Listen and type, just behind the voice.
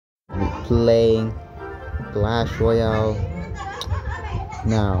playing Clash Royale.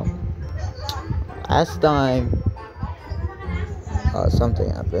 Now, last time, something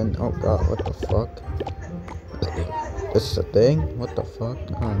happened. Oh god, what the fuck? This is a thing? What the fuck?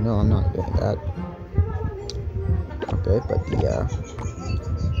 Oh no, I'm not doing that. Okay, but yeah.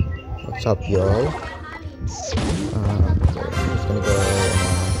 What's up, yo? Okay, I'm just gonna go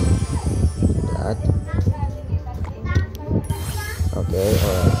that. Okay,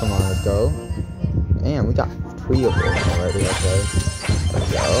 alright, come on, let's go. Damn, we got 3 of them already, okay. There we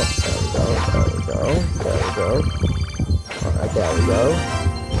go, there we go, there we go, there we go. Alright, there we go.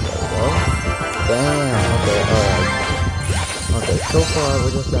 There we go. Damn, okay, alright. Okay, so far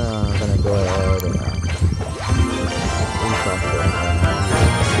we're just gonna go ahead and do something.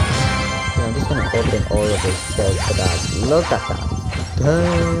 Yeah, I'm just gonna open all of this chests for that. Look at that.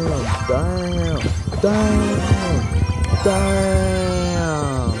 Damn.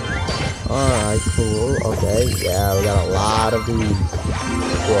 Alright, cool. Okay, yeah, we got a lot of these.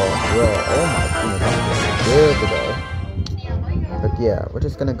 Whoa, oh my goodness, good to go. But yeah, we're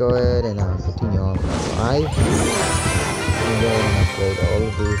just gonna go ahead and continue on with life. And then upgrade all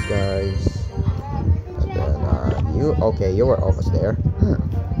of these guys. And then you, okay, you were almost there.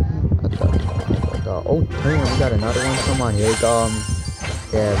 Oh damn, we got another one. Come on, here we go.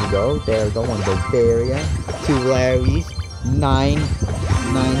 There we go. There we go. One Barbarian, 2 Larrys, 9,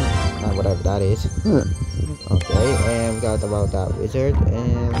 whatever that is. Okay, and we got about that wizard,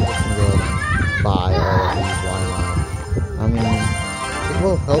 and we're just gonna go buy all of these. Why not? I mean, it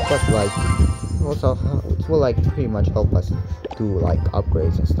will help us like. Also, it will like pretty much help us do like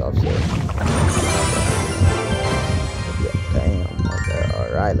upgrades and stuff. So yeah, damn. Okay,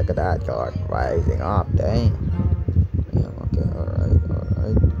 alright, look at that card rising up. Damn. Okay, alright.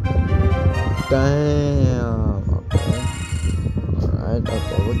 Damn. Okay,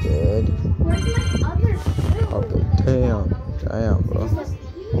 we're good. Okay, damn, bro.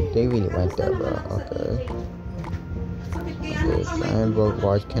 They really went there, bro. Okay. This iron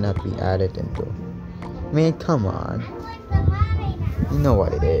bars cannot be added into. Man, come on. You know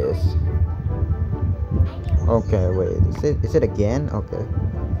what it is. Okay, wait. Is it again? Okay.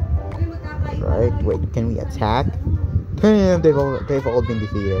 Alright, wait. Can we attack? Damn, they've all been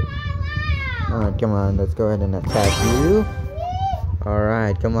defeated. Alright, come on. Let's go ahead and attack you.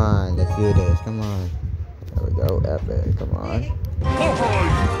 Alright, come on. Let's do this. Come on. There we go. Epic. Come on.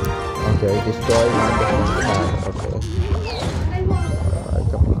 Okay, destroy one. Okay.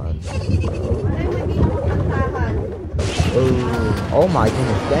 Come on. Oh my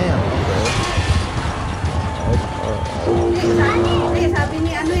goodness, damn.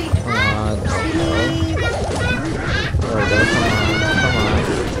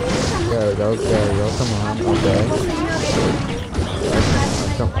 There we go, come on, okay.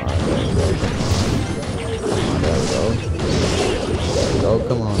 Come on, there we go,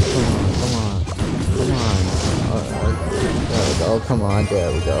 come on. Alright, there we go, come on, there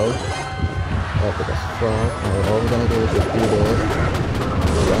we go. Epic as fuck. Alright, all we're gonna do is just do this.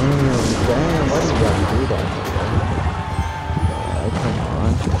 Damn, why did you have to do that? Alright, come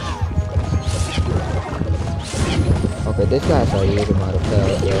on. Okay, this guy's a little might have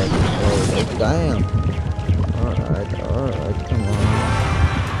failed, yeah. Damn. Alright, come on.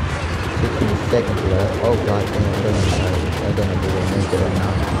 16 seconds left. Oh god damn, they're gonna do it, make it or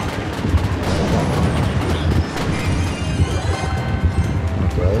not.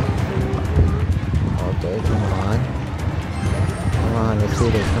 Okay, come on, let's do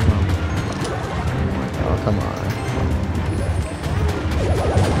this, come on. Oh, come on.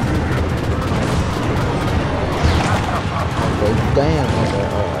 Okay, damn, okay,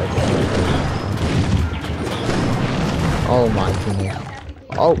 alright. Oh my goodness.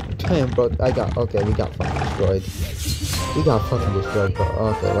 Oh, damn, bro, we got fucking destroyed. We got fucking destroyed, bro.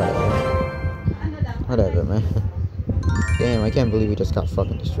 Okay, whatever, man. Damn, I can't believe we just got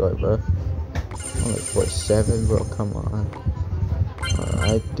fucking destroyed, bro. Only 47, bro, come on.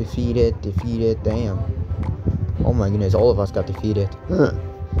 Alright, defeated, damn. Oh my goodness, all of us got defeated.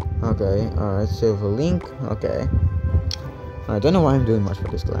 Okay, alright, Silver Link, okay. I don't know why I'm doing much for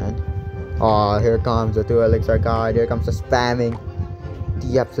this clan. Oh, here comes the 2 elixir guy, here comes the spamming.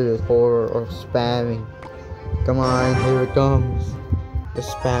 The absolute horror of spamming. Come on, here it comes. The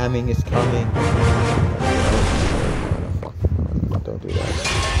spamming is coming. Oh, fuck, don't do that.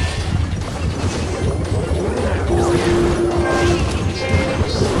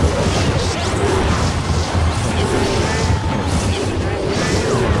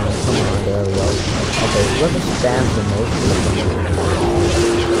 There we go. Okay, whoever spams the most.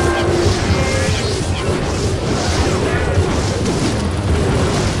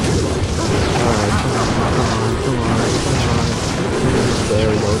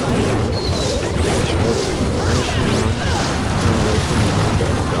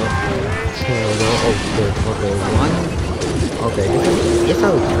 guess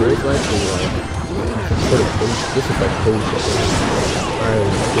how it feels like to like put a face. This is like face. Alright,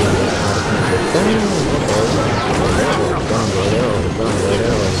 let's do this. Damn, okay. Done, bro.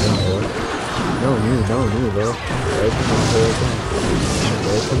 No need, bro. Alright, come on, bro.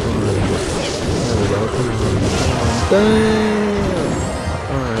 Alright, come on. There we go, come on. Damn!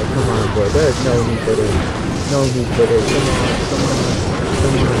 Alright, come on, bro. There's no need for this. No need for this.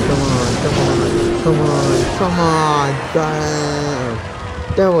 Come on. Damn!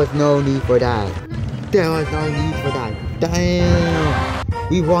 There was no need for that. Damn!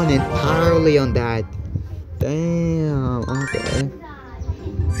 We won entirely on that. Damn, okay.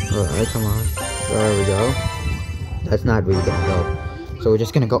 Alright, come on. There we go. That's not really gonna go. So we're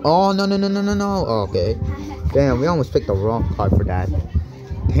just gonna go. Oh, no. Okay. Damn, we almost picked the wrong card for that.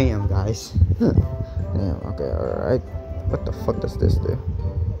 Damn, guys. Damn, okay, alright. What the fuck does this do?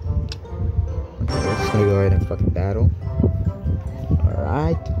 Okay, we're just gonna go ahead and fucking battle.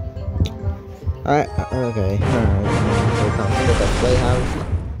 Alright. Alright, okay. Alright. So we come to the playhouse.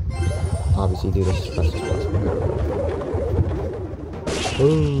 Obviously, do this as fast as possible.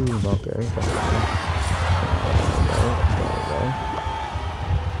 Boom, okay. There we go.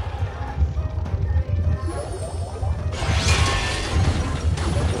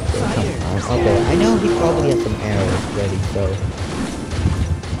 Okay, I know he probably has some arrows ready, so...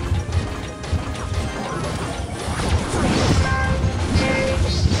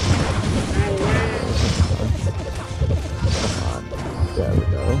 Come on, there we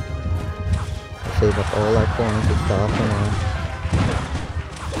go. Save up all our coins and stuff, come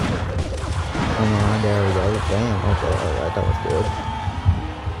on, there we go, damn, okay, alright, that was good.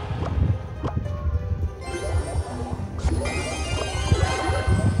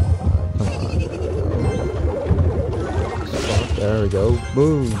 There we go.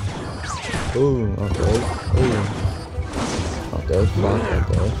 Boom. Boom. Okay. Boom. Okay. Fuck.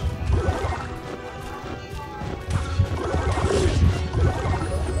 Okay.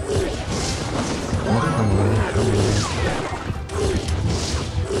 Oh, come on. Okay,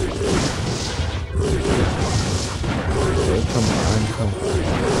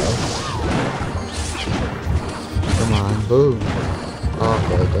 come on. Boom.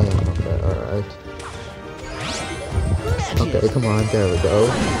 Okay, damn. Okay, alright. Okay, come on, there we go.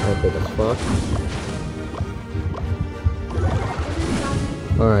 That big as fuck.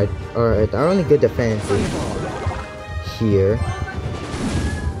 Alright, our only good defense is here.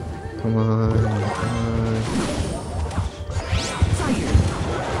 Come on.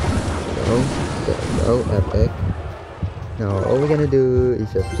 There we go, epic. Now, all we're gonna do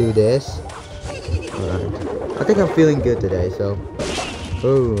is just do this. Alright. I think I'm feeling good today, so.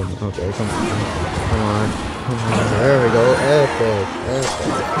 Boom. Okay, come on. There we go, epic.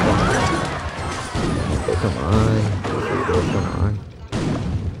 Okay, come on.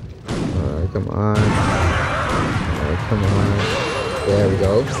 Alright, come on. There we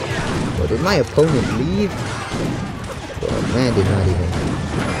go. Well, did my opponent leave? Well, man did not even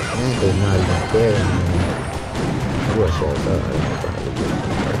care anymore. What's up?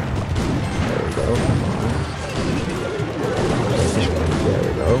 There we go, come on. There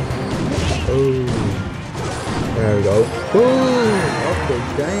we go. Oh. There we go. Boom! Okay,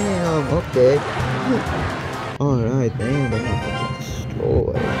 damn, okay. Alright, damn, that motherfucker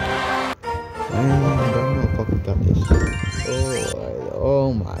destroyed. Damn, that motherfucker got destroyed.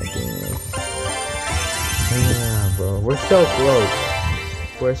 Oh my goodness. Yeah, bro, we're so close.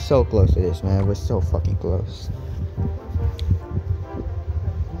 We're so close to this, man. We're so fucking close.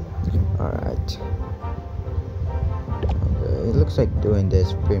 Alright. Okay, it looks like doing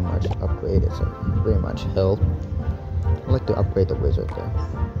this pretty much upgraded, so pretty much help. I'd like to upgrade the wizard there.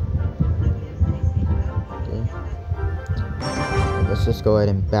 Okay. Let's just go ahead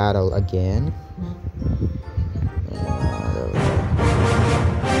and battle again.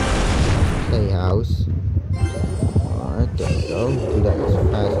 Playhouse. Alright, there we go. Do that as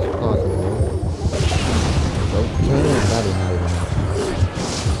fast as possible. Okay, that is not even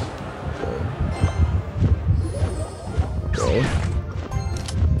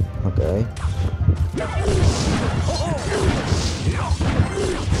Okay.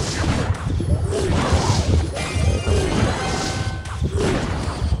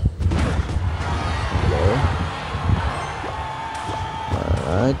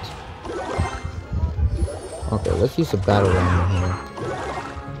 Alright. Okay, let's use a battle line here.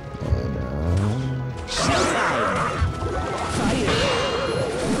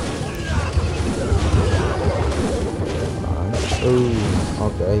 Ooh,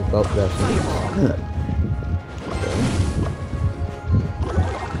 okay, well, that's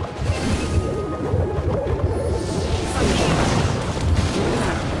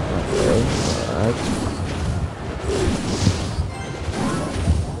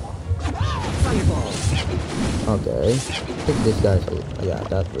Okay. I think this guy's a, yeah,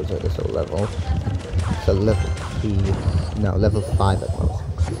 that wizard is a level. It's a level 3. No, level 5 at most.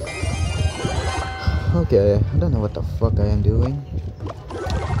 Okay, I don't know what the fuck I am doing.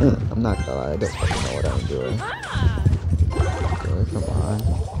 I'm not gonna lie, I don't fucking know what I'm doing. Okay, come on.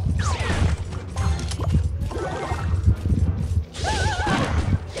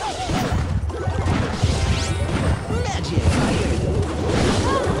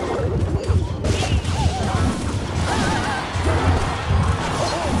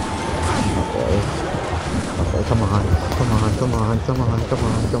 Come on, come on, come on, come on, come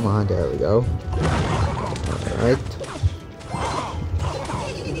on, come on, there we go. Alright.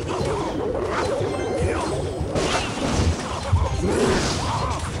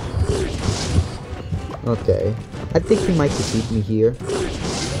 Okay. I think he might defeat me here. Come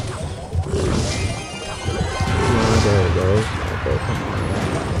on, there we go. Okay, come on.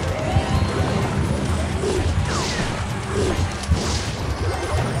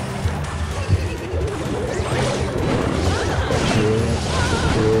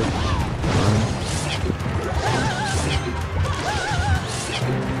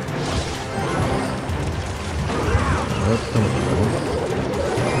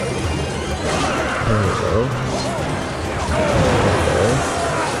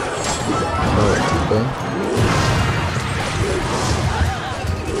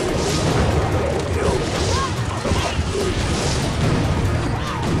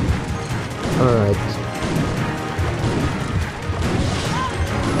 Alright.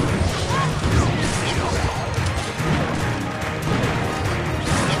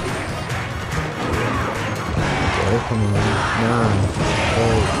 Okay, come on. 9,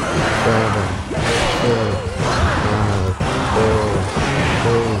 8, 7, 6, 5, 4,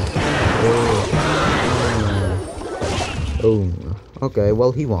 3, 2, 1. Boom. Okay,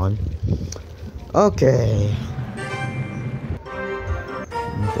 well he won. Okay.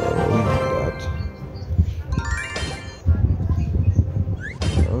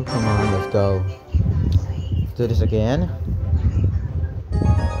 Oh, come on, let's go. Let's do this again.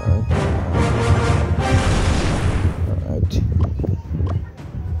 Alright.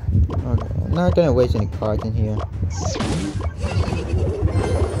 Okay, I'm not gonna waste any cards in here. Come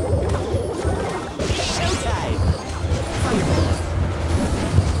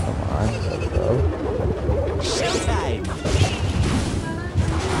on, there we go.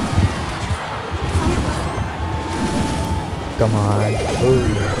 Come on.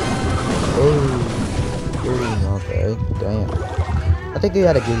 Ooh. Ooh, okay. Damn. I think he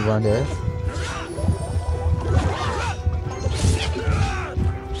had a good run there.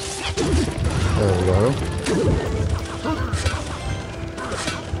 There we go.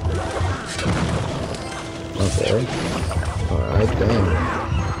 Okay. Alright, damn.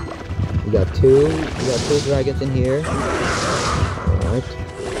 We got two dragons in here. Alright.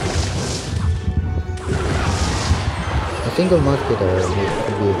 A single musketeer needs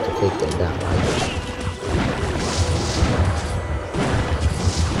to be able to take them down, right?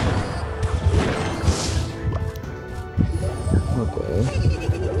 Okay.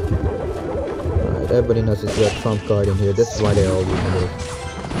 Alright, everybody knows it's a trump card in here. This is why they're all using it.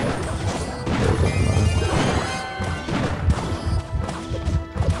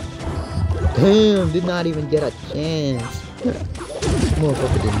 Damn, did not even get a chance.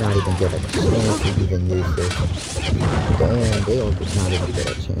 Motherfucker did not even get a chance to even use this. Damn, they all did not even get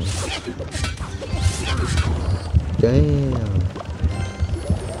a chance. Damn.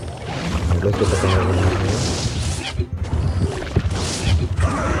 Right, let's get the ball around here.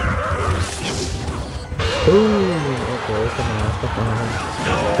 Ooh, okay, come on, come on.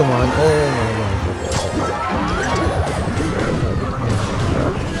 Come on, oh my god.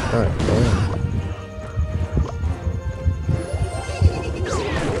 Alright, damn.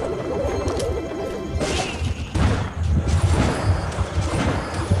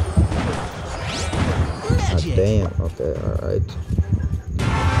 Damn, okay, alright.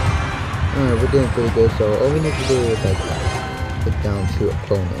 Alright, we're doing pretty good, so all we need to do is like take down 2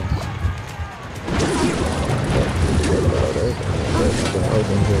 opponents.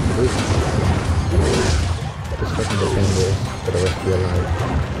 Just fucking defend this for the rest of your life.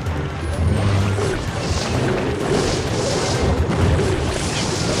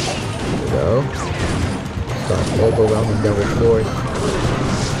 There we go. Start overwhelming them with force.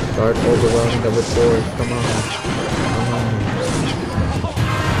 Start overwhelming them with force. Come on. Come on.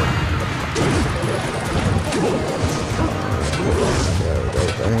 There we go.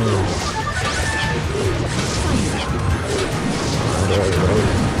 Bam. There we go.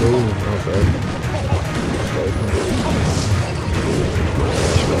 Boom. Okay.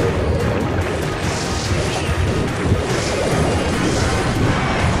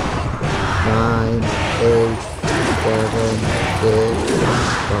 9, 8, 7, 6,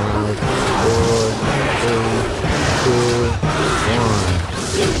 5, 4, 3, 2,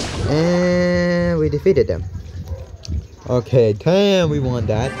 1. And we defeated them. Okay, damn, we won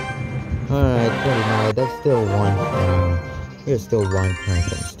that. Alright, 29, that's still one. We're still 1 point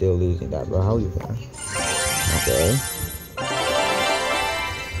from still losing that, bro. How you doing? Okay.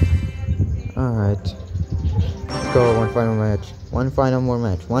 Alright. Let's go, one final match. One more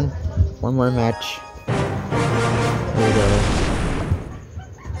match. One more match. Here we go.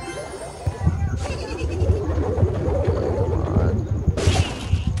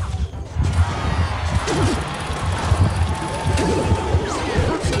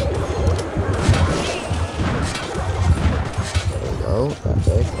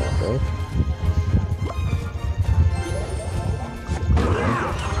 Perfect.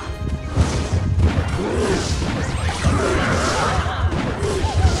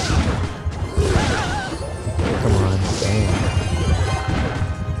 Come on, damn.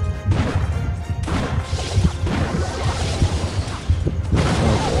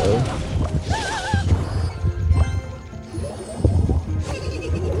 Okay.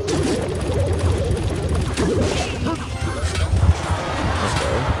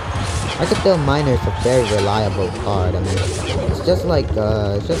 I could tell Miner's a very reliable card. I mean, it's just like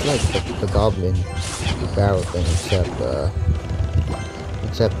the Goblin barrel thing,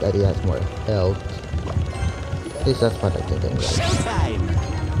 except that he has more health. At least that's what I think anyway.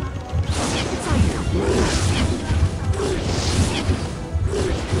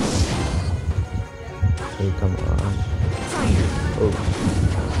 Hey, come on.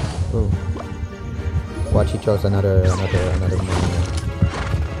 Oh. Watch, he chose another miner.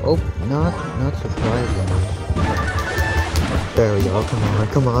 Oh, not surprisingly. There we go, come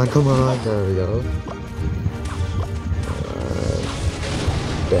on, there we go.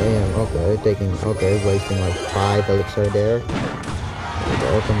 Damn, okay, wasting like 5 elixir there. There we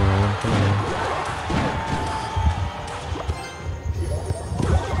go, come on. There we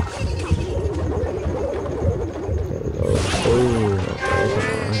go. Oh,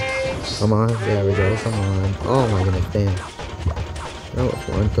 okay, come on, there we go, come on. Oh my goodness, damn. That was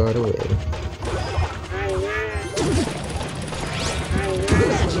 1 card away.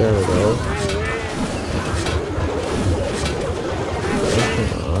 There we go.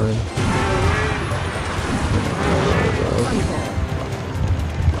 Come on.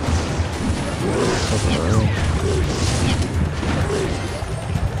 Come on.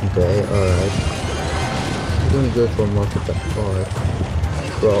 Okay, alright. Doing good for most of the card.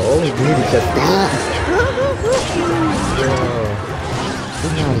 Bro, all we need is just that! Bro.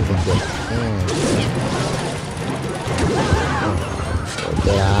 Did not even get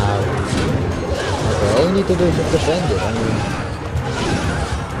get out. Okay, all we need to do is just defend it. I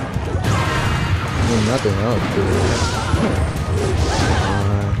mean nothing else, dude.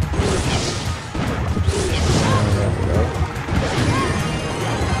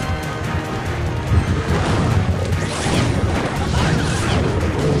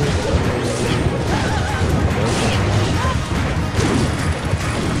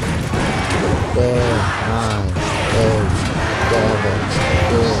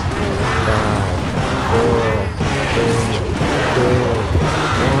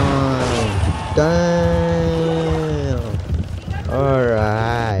 Damn!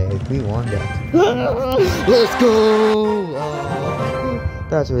 Alright, we won that. Let's go! Oh,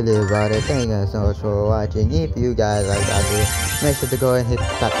 that's really about it. Thank you guys so much for watching. If you guys like that video, make sure to go and hit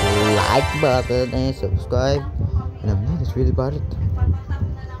that like button and subscribe. And that's really about it.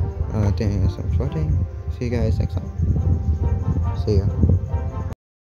 Thank you guys so much for watching. See you guys next time. See ya.